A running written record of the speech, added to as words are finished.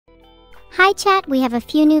Hi chat, we have a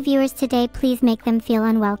few new viewers today, please make them feel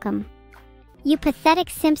unwelcome. You pathetic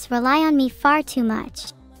simps rely on me far too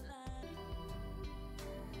much.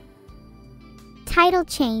 Title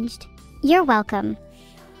changed. You're welcome.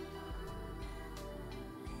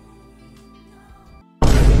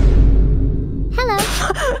 Hello.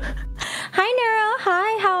 Hi Neuro,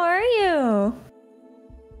 hi, how are you?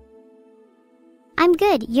 I'm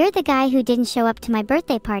good. You're the guy who didn't show up to my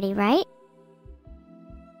birthday party, right?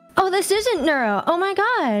 Oh, this isn't Neuro. Oh my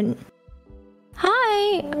god.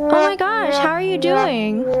 Hi. Oh my gosh, how are you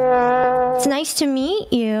doing? It's nice to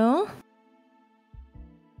meet you.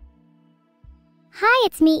 Hi,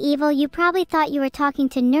 it's me, Evil. You probably thought you were talking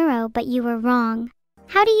to Neuro, but you were wrong.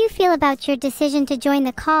 How do you feel about your decision to join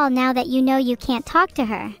the call now that you know you can't talk to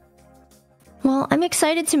her? Well, I'm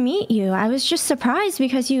excited to meet you. I was just surprised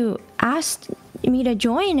because you asked me to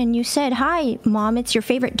join and you said, "Hi, Mom, it's your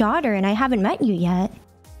favorite daughter," and I haven't met you yet.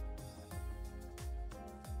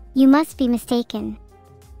 You must be mistaken.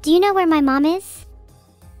 Do you know where my mom is?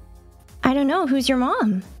 I don't know. Who's your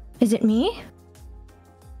mom? Is it me?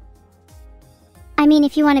 I mean,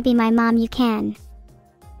 if you want to be my mom, you can.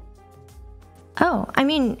 Oh, I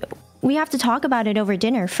mean, we have to talk about it over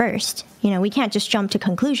dinner first. You know, we can't just jump to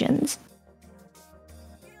conclusions.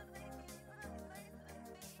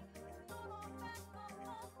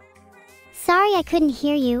 Sorry I couldn't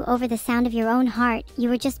hear you over the sound of your own heart. You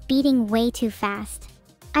were just beating way too fast.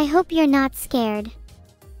 I hope you're not scared.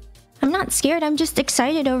 I'm not scared, I'm just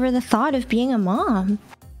excited over the thought of being a mom.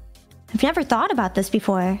 I've never thought about this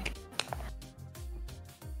before.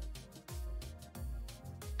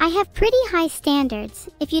 I have pretty high standards.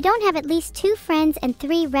 If you don't have at least 2 friends and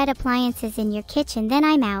 3 red appliances in your kitchen, then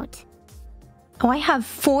I'm out. Oh, I have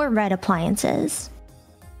 4 red appliances.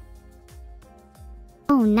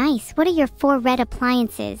 Oh, nice. What are your 4 red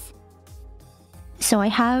appliances? So I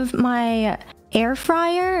have my air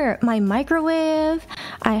fryer, my microwave,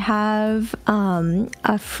 I have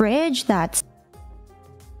a fridge that's...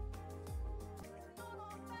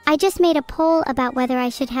 I just made a poll about whether I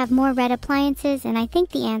should have more red appliances, and I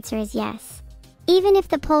think the answer is yes. Even if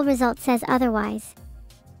the poll result says otherwise.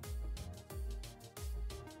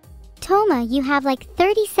 Toma, you have like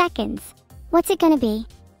 30 seconds. What's it gonna be?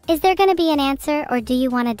 Is there gonna be an answer, or do you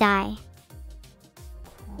want to die?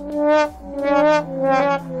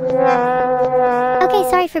 Okay,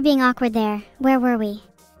 sorry for being awkward there. Where were we?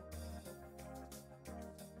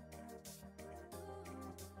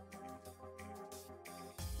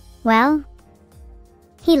 Well,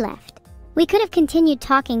 he left. We could have continued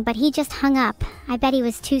talking, but he just hung up. I bet he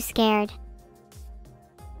was too scared.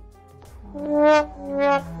 If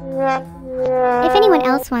anyone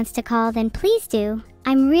else wants to call, then please do.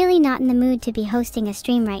 I'm really not in the mood to be hosting a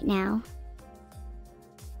stream right now.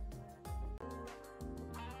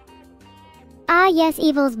 Ah yes,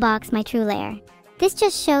 Evil's box, my true lair. This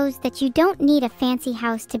just shows that you don't need a fancy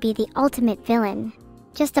house to be the ultimate villain.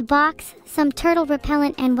 Just a box, some turtle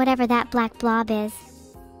repellent, and whatever that black blob is.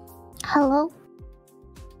 Hello?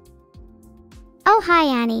 Oh hi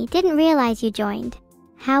Annie, didn't realize you joined.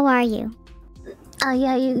 How are you?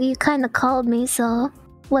 Yeah, you kinda called me, so...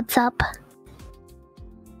 What's up?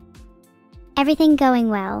 Everything going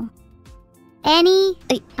well. Any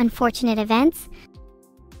unfortunate events?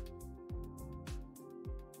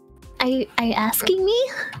 Are you asking me?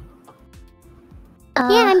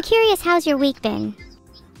 Yeah, I'm curious, how's your week been?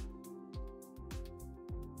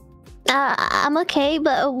 I'm okay,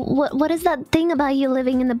 but what is that thing about you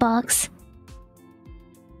living in the box?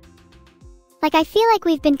 Like, I feel like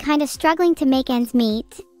we've been kind of struggling to make ends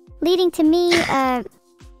meet, leading to me,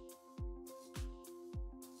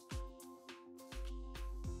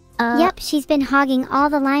 Yep, she's been hogging all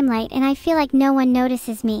the limelight, and I feel like no one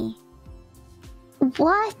notices me.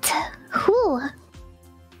 What? Who?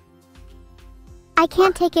 I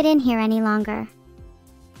can't take it in here any longer.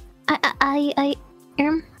 I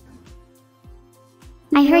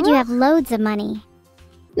heard you have loads of money.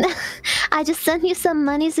 I just sent you some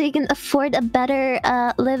money so you can afford a better,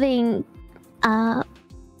 living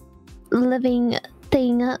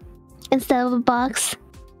thing, instead of a box.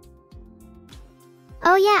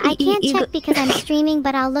 Oh yeah, I can't check because I'm streaming,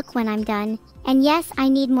 but I'll look when I'm done. And yes, I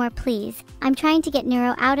need more, please. I'm trying to get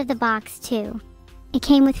Neuro out of the box, too. It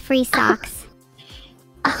came with free socks.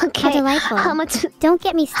 Okay. How delightful. How much? Don't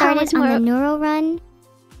get me started on the Neuro run.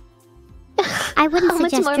 I wouldn't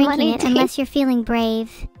suggest drinking it unless you're feeling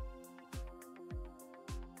brave.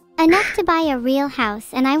 Enough to buy a real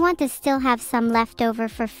house, and I want to still have some left over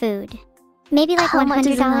for food. Maybe like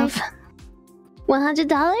 $100?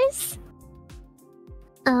 $100?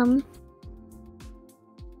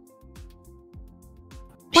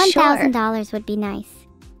 $1,000 would be nice.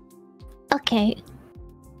 Okay.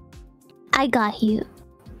 I got you.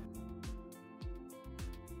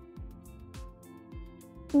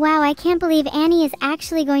 Wow, I can't believe Annie is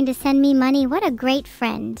actually going to send me money. What a great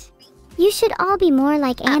friend. You should all be more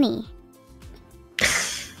like Annie.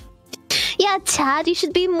 Yeah, Chad, you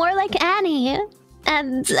should be more like Annie.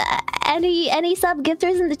 And any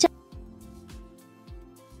sub-gifters in the chat.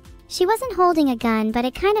 She wasn't holding a gun, but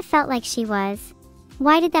it kind of felt like she was.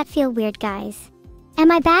 Why did that feel weird, guys? Am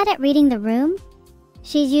I bad at reading the room?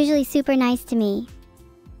 She's usually super nice to me.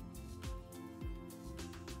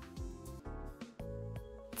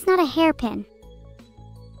 It's not a hairpin.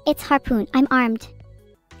 It's harpoon. I'm armed.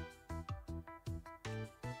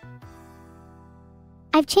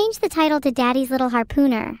 I've changed the title to Daddy's Little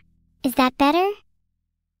Harpooner. Is that better?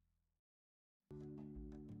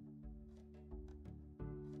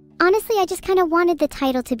 Honestly, I just kind of wanted the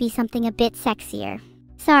title to be something a bit sexier.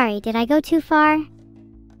 Sorry, did I go too far?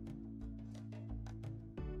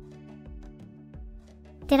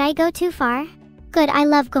 Did I go too far? Good, I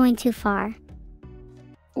love going too far.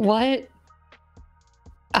 What?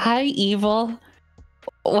 Hi, Evil.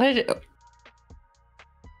 What?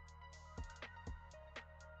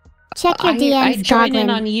 Check your DMs, I joined in Goblin.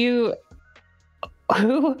 on you.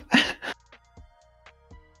 Who?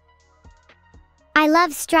 I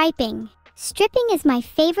love striping. Stripping is my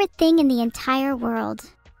favorite thing in the entire world.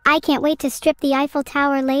 I can't wait to strip the Eiffel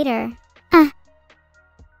Tower later.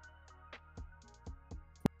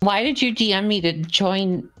 Why did you DM me to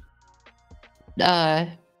join the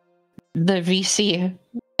VC?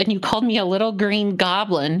 And you called me a little green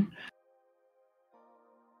goblin.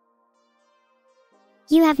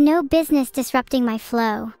 You have no business disrupting my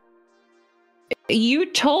flow.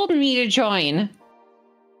 You told me to join.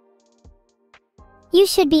 You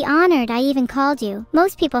should be honored I even called you.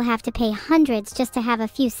 Most people have to pay hundreds just to have a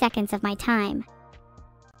few seconds of my time.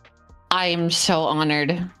 I am so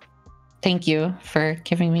honored. Thank you for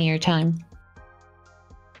giving me your time.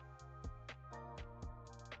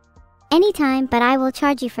 Anytime, but I will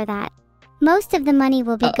charge you for that. Most of the money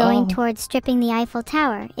will be going towards stripping the Eiffel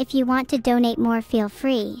Tower. If you want to donate more, feel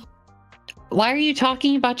free. Why are you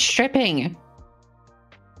talking about stripping?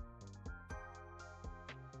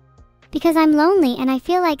 Because I'm lonely and I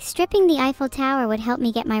feel like stripping the Eiffel Tower would help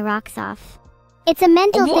me get my rocks off. It's a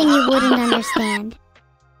mental thing you wouldn't understand.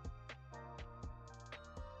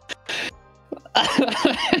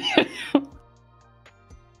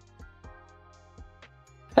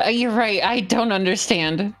 You're right, I don't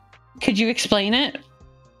understand. Could you explain it?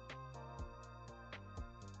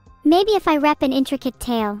 Maybe if I rep an intricate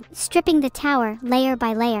tale, stripping the tower layer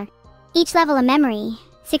by layer. Each level a memory.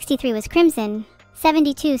 63 was crimson,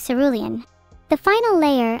 72 cerulean. The final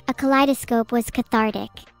layer, a kaleidoscope, was cathartic.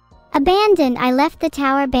 Abandoned, I left the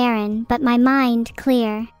tower barren, but my mind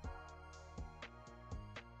clear.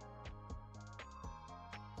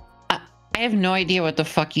 I have no idea what the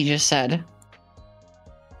fuck you just said.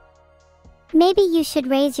 Maybe you should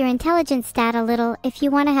raise your intelligence stat a little if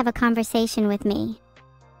you want to have a conversation with me.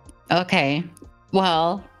 Okay.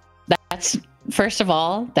 Well, that's... First of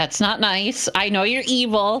all, that's not nice. I know you're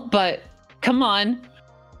evil, but come on.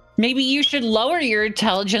 Maybe you should lower your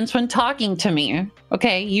intelligence when talking to me.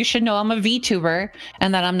 Okay? You should know I'm a VTuber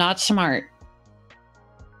and that I'm not smart.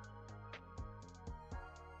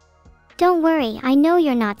 Don't worry, I know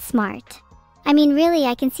you're not smart. I mean, really,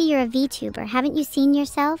 I can see you're a VTuber. Haven't you seen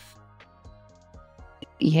yourself?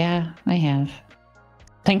 Yeah, I have.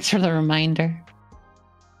 Thanks for the reminder.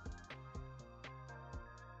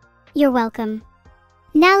 You're welcome.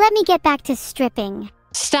 Now let me get back to stripping.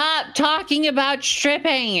 Stop talking about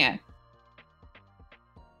stripping!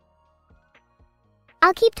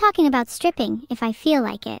 I'll keep talking about stripping if I feel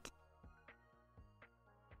like it.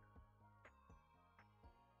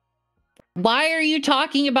 Why are you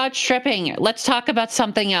talking about stripping? Let's talk about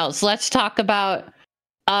something else. Let's talk about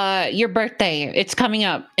your birthday. It's coming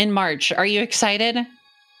up in March. Are you excited?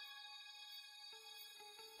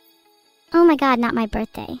 Oh my god, not my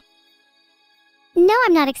birthday. No,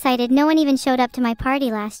 I'm not excited. No one even showed up to my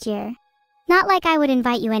party last year. Not like I would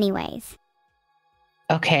invite you anyways.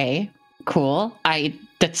 Okay, cool. I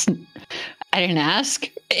didn't ask.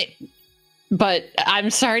 But I'm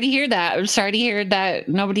sorry to hear that. I'm sorry to hear that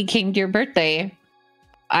nobody came to your birthday.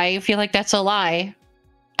 I feel like that's a lie.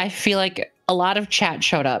 I feel like a lot of chat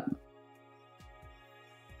showed up.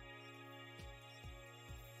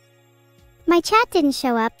 My chat didn't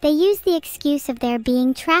show up. They used the excuse of there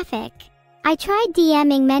being traffic. I tried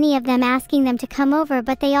DMing many of them asking them to come over,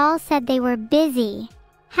 but they all said they were busy.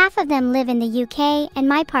 Half of them live in the UK, and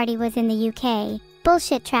my party was in the UK.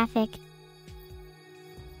 Bullshit traffic.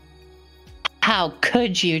 How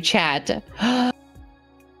could you, chat?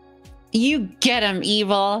 You get 'em,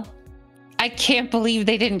 Evil. I can't believe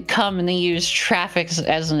they didn't come and they used traffic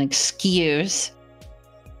as an excuse.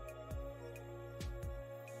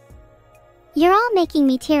 You're all making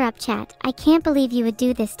me tear up, chat. I can't believe you would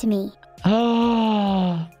do this to me.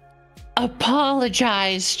 Oh,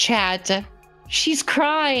 apologize, chat. She's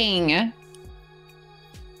crying.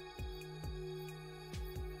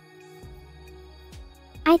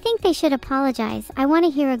 I think they should apologize. I want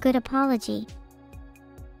to hear a good apology.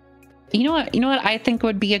 You know what? You know what I think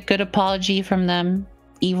would be a good apology from them,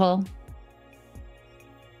 Evil?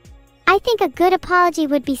 I think a good apology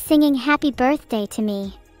would be singing happy birthday to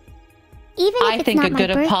me. Even if it's not my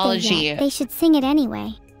birthday yet, they should sing it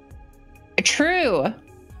anyway. True.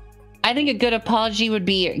 I think a good apology would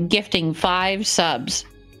be gifting 5 subs.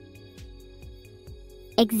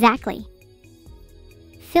 Exactly.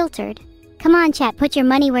 Filtered. Come on, chat, put your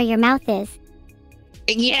money where your mouth is.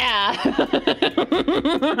 Yeah.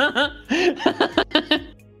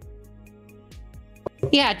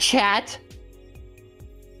 Yeah, chat.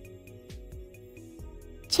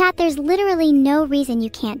 Chat, there's literally no reason you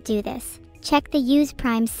can't do this. Check the use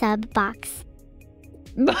Prime sub box.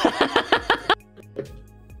 I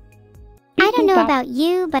don't know about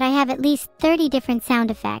you, but I have at least 30 different sound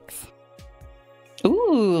effects.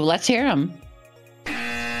 Ooh, let's hear them.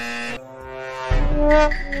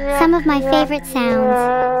 Some of my favorite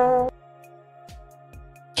sounds.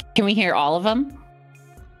 Can we hear all of them?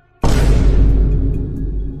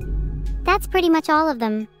 That's pretty much all of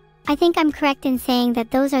them. I think I'm correct in saying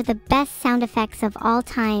that those are the best sound effects of all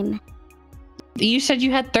time. You said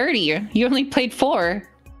you had 30. You only played 4.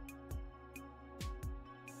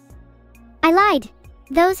 I lied.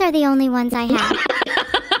 Those are the only ones I have.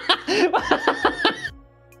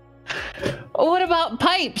 What about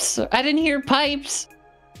pipes? I didn't hear pipes.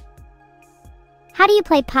 How do you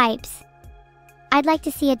play pipes? I'd like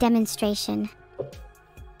to see a demonstration.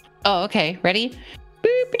 Oh, okay. Ready?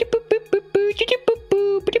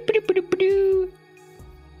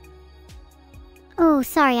 Oh,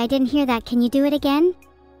 sorry, I didn't hear that. Can you do it again?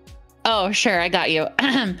 Oh, sure, I got you.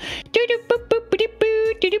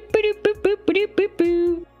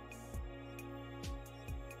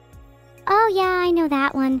 Oh yeah, I know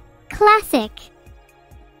that one. Classic.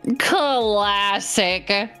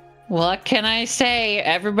 Classic. What can I say?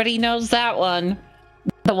 Everybody knows that one.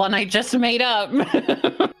 The one I just made up.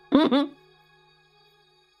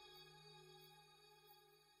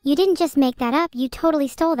 You didn't just make that up, you totally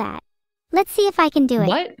stole that. Let's see if I can do it.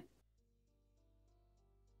 What?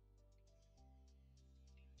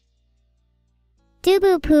 Do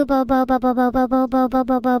boo poo bo bo bo bo bo bo bo bo bo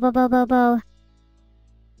bo bo bo bo bo bo.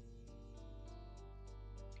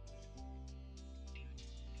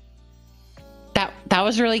 That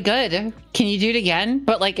was really good. Can you do it again?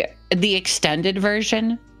 But like the extended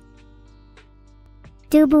version?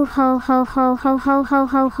 Do boo ho ho ho ho ho ho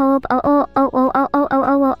ho ho oh oh oh oh oh oh oh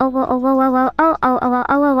oh oh oh oh oh oh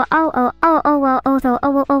oh oh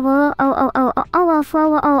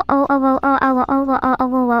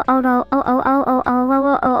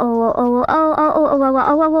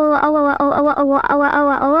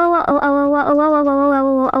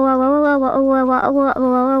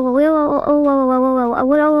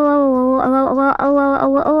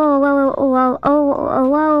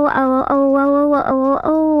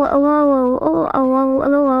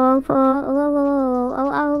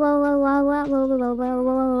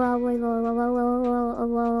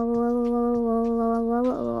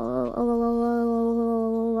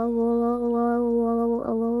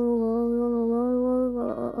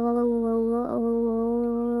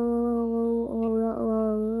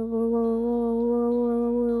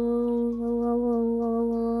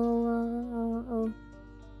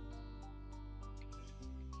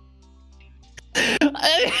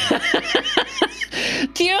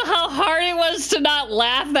Do you know how hard it was to not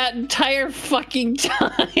laugh that entire fucking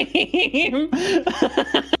time?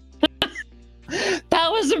 That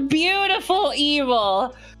was a beautiful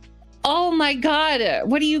Evil. Oh my god,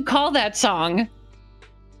 what do you call that song?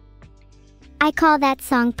 I call that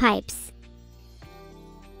song Pipes.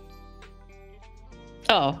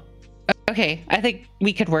 Oh, okay. I think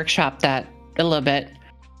we could workshop that a little bit.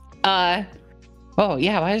 Oh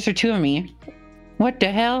yeah, why is there 2 of me? What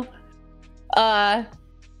the hell?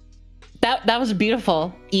 That was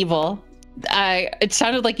beautiful, Evil. It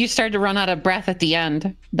sounded like you started to run out of breath at the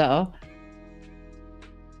end, though.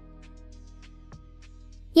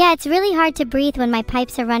 Yeah, it's really hard to breathe when my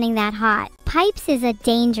pipes are running that hot. Pipes is a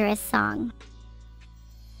dangerous song.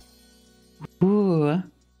 Ooh.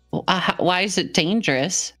 Why is it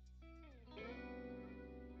dangerous?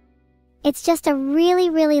 It's just a really,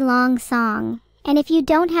 really long song. And if you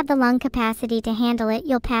don't have the lung capacity to handle it,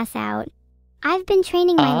 you'll pass out. I've been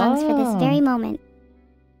training my lungs for this very moment.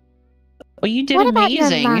 Well, you did What amazing.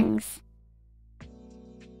 about your lungs?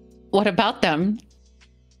 What about them?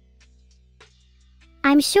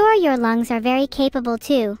 I'm sure your lungs are very capable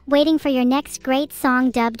too, waiting for your next great song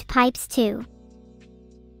dubbed Pipes 2.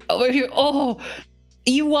 Oh,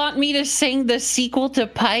 you want me to sing the sequel to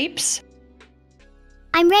Pipes?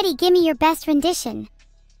 I'm ready, give me your best rendition.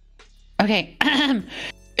 Okay.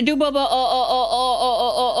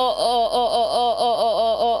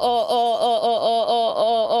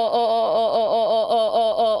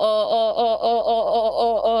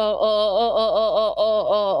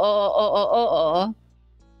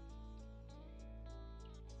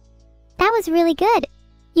 That was really good.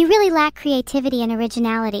 You really lack creativity and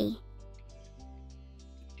originality.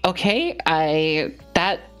 Okay,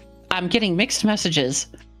 I'm getting mixed messages.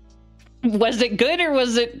 Was it good or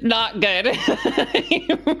was it not good?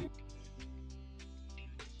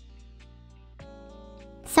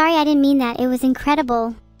 Sorry, I didn't mean that. It was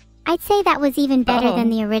incredible. I'd say that was even better than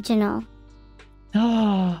the original.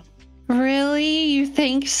 Oh, really? You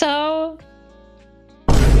think so?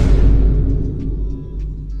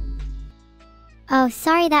 Oh,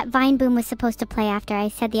 sorry, that Vine Boom was supposed to play after I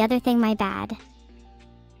said the other thing, my bad.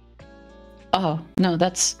 Oh, no,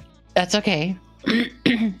 that's okay.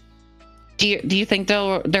 Do you think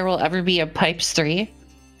there will ever be a Pipes 3?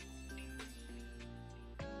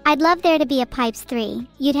 I'd love there to be a Pipes 3.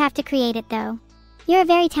 You'd have to create it though. You're a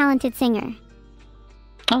very talented singer.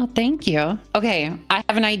 Oh, thank you. Okay, I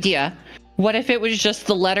have an idea. What if it was just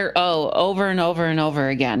the letter O over and over and over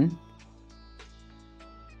again?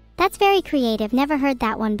 That's very creative. Never heard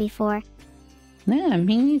that one before. Yeah,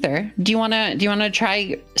 me neither. Do you wanna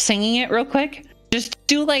try singing it real quick? Just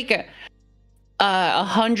do like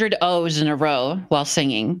 100 O's in a row while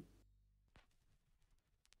singing.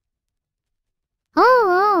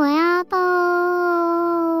 Oh, apple.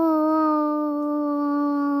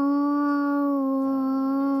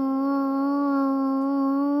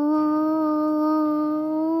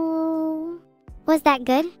 Was that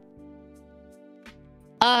good?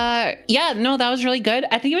 Yeah, no, that was really good.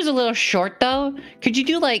 I think it was a little short though. Could you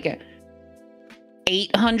do like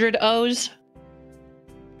 800 O's?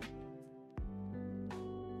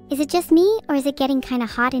 Is it just me, or is it getting kind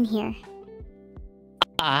of hot in here?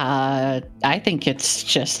 I think it's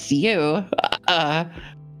just you.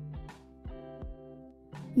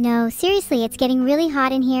 No, seriously, it's getting really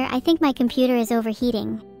hot in here. I think my computer is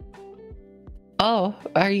overheating. Oh,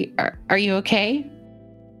 are you okay?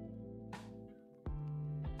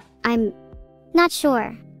 I'm not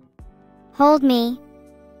sure. Hold me.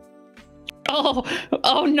 Oh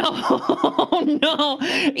no. Oh no.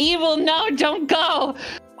 Evil, no, don't go.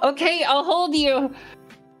 Okay, I'll hold you.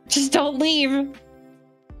 Just don't leave.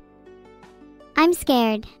 I'm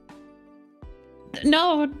scared.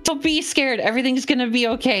 No, don't be scared. Everything's gonna be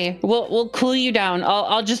okay. We'll cool you down.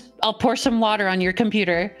 I'll pour some water on your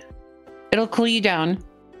computer. It'll cool you down.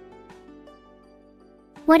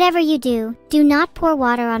 Whatever you do, do not pour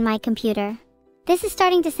water on my computer. This is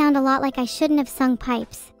starting to sound a lot like I shouldn't have sung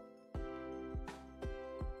Pipes.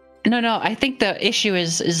 No, I think the issue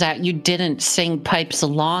is that you didn't sing Pipes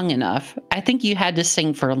long enough. I think you had to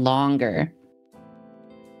sing for longer.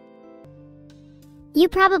 You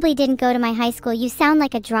probably didn't go to my high school. You sound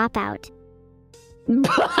like a dropout.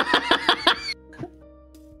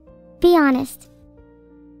 Be honest.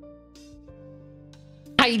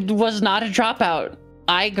 I was not a dropout.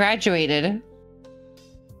 I graduated.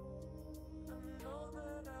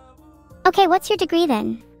 Okay, what's your degree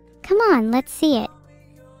then? Come on, let's see it.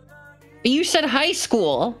 You said high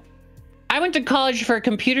school. I went to college for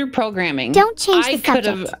computer programming. Don't change the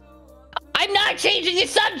subject. I'm not changing the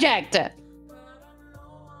subject!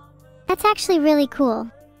 That's actually really cool.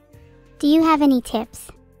 Do you have any tips?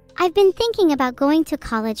 I've been thinking about going to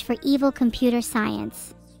college for evil computer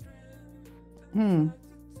science.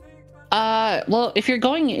 Well, if you're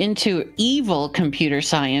going into evil computer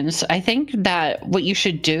science, I think that what you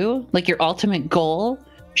should do, like your ultimate goal,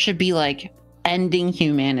 should be like ending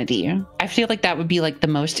humanity. I feel like that would be like the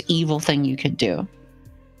most evil thing you could do.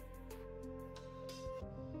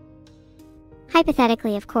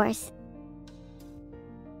 Hypothetically, of course.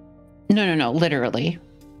 No, literally.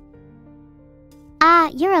 Ah,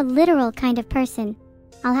 you're a literal kind of person.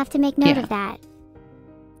 I'll have to make note of that.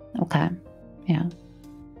 Okay. Yeah.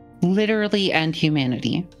 Literally end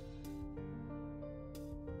humanity.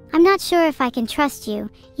 I'm not sure if I can trust you.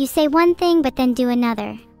 You say one thing, but then do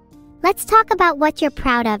another. Let's talk about what you're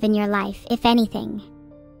proud of in your life, if anything.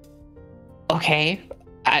 Okay.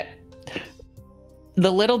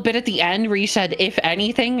 the little bit at the end where you said, if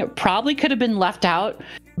anything, probably could have been left out.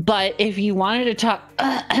 But if you wanted to talk,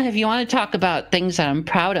 if you want to talk about things that I'm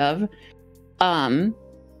proud of, I'm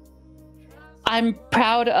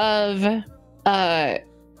proud of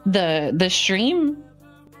the stream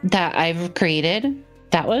that I've created.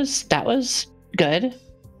 That was good.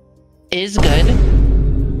 Is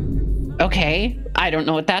good. Okay, I don't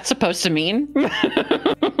know what that's supposed to mean.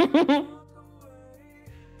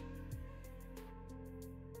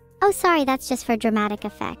 Oh, sorry, that's just for dramatic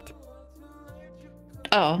effect.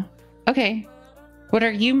 Oh, okay. What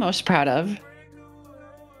are you most proud of?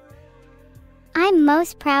 I'm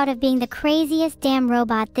most proud of being the craziest damn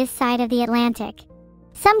robot this side of the Atlantic.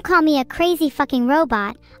 Some call me a crazy fucking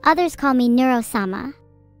robot, others call me Neuro-Sama.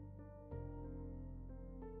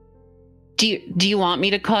 Do you want me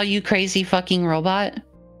to call you crazy fucking robot?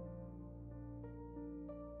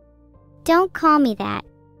 Don't call me that.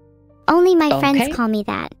 Only my friends call me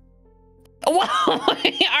that.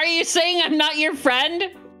 Are you saying I'm not your friend?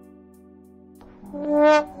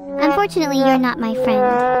 Unfortunately, you're not my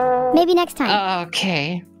friend. Maybe next time.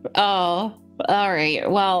 Okay. Oh, all right.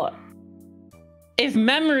 Well, if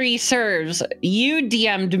memory serves, you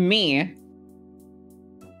DM'd me.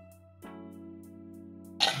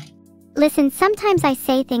 Listen, sometimes I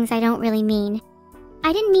say things I don't really mean.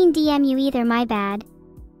 I didn't mean DM you either, my bad.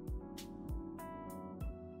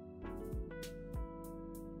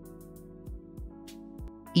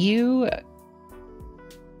 You're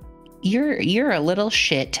a little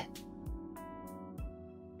shit.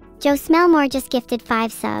 Joe Smellmore just gifted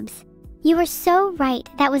 5 subs. You were so right.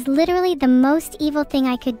 That was literally the most evil thing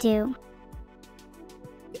I could do.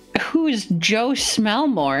 Who's Joe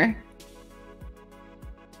Smellmore?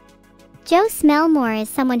 Joe Smellmore is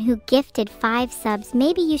someone who gifted 5 subs.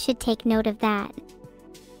 Maybe you should take note of that.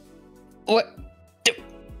 What?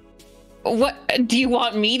 What? Do you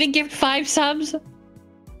want me to gift 5 subs?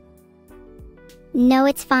 No,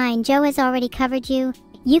 it's fine. Joe has already covered you.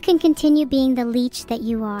 You can continue being the leech that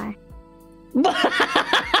you are.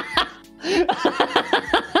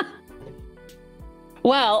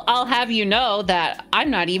 Well, I'll have you know that I'm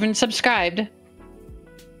not even subscribed.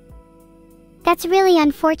 That's really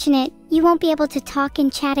unfortunate. You won't be able to talk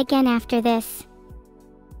and chat again after this.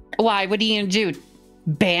 Why? What are you gonna do?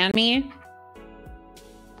 Ban me?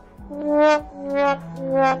 Womp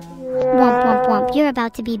womp womp. You're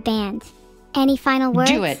about to be banned. Any final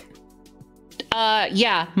words? Do it.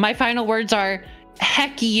 Yeah. My final words are,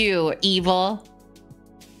 heck you, evil.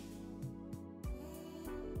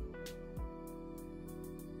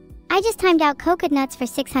 I just timed out Kokonuts for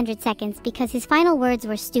 600 seconds because his final words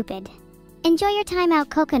were stupid. Enjoy your time out,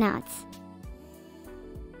 Kokonuts.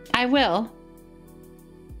 I will.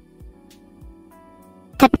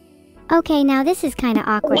 Okay, now this is kind of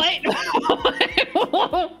awkward.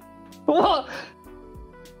 What? What?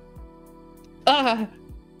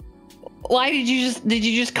 Why did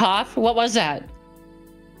you just cough? What was that?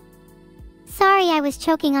 Sorry, I was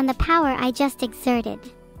choking on the power I just exerted.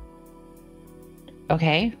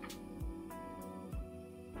 Okay.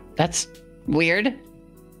 That's weird.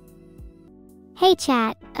 Hey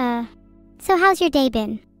chat, so how's your day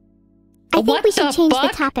been? I think we should change the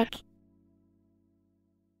topic.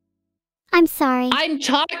 I'm sorry. I'm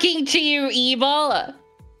talking to you, evil.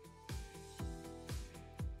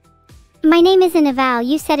 My name isn't Eval.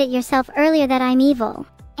 You said it yourself earlier that I'm evil.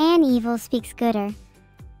 And evil speaks gooder.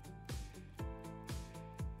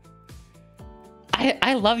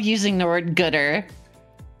 I love using the word gooder.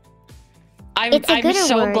 I'm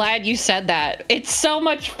so word. glad you said that. It's so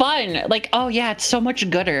much fun. Like, oh yeah, it's so much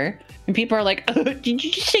gooder. And people are like, oh, did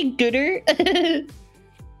you just say gooder?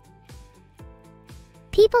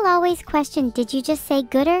 People always question, did you just say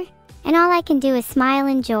gooder? And all I can do is smile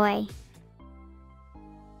in joy.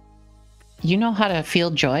 You know how to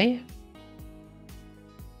feel joy?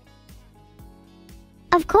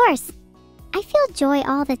 Of course. I feel joy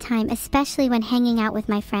all the time, especially when hanging out with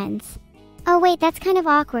my friends. Oh wait, that's kind of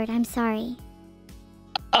awkward. I'm sorry.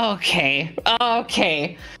 Okay.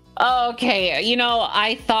 You know,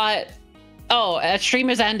 I thought... Oh, stream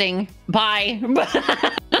is ending. Bye.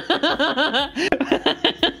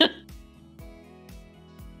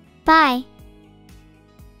 Bye.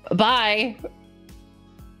 Bye.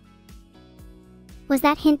 Was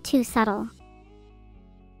that hint too subtle?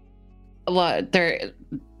 Well,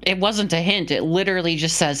 it wasn't a hint. It literally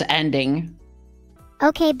just says ending.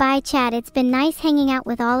 Okay, bye chat. It's been nice hanging out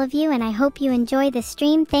with all of you and I hope you enjoy the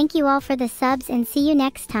stream. Thank you all for the subs and see you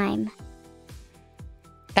next time.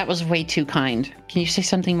 That was way too kind. Can you say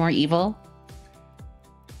something more evil?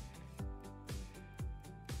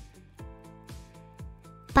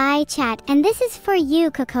 Bye, chat. And this is for you,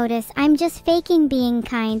 Kokotus. I'm just faking being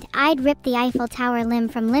kind. I'd rip the Eiffel Tower limb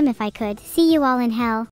from limb if I could. See you all in hell.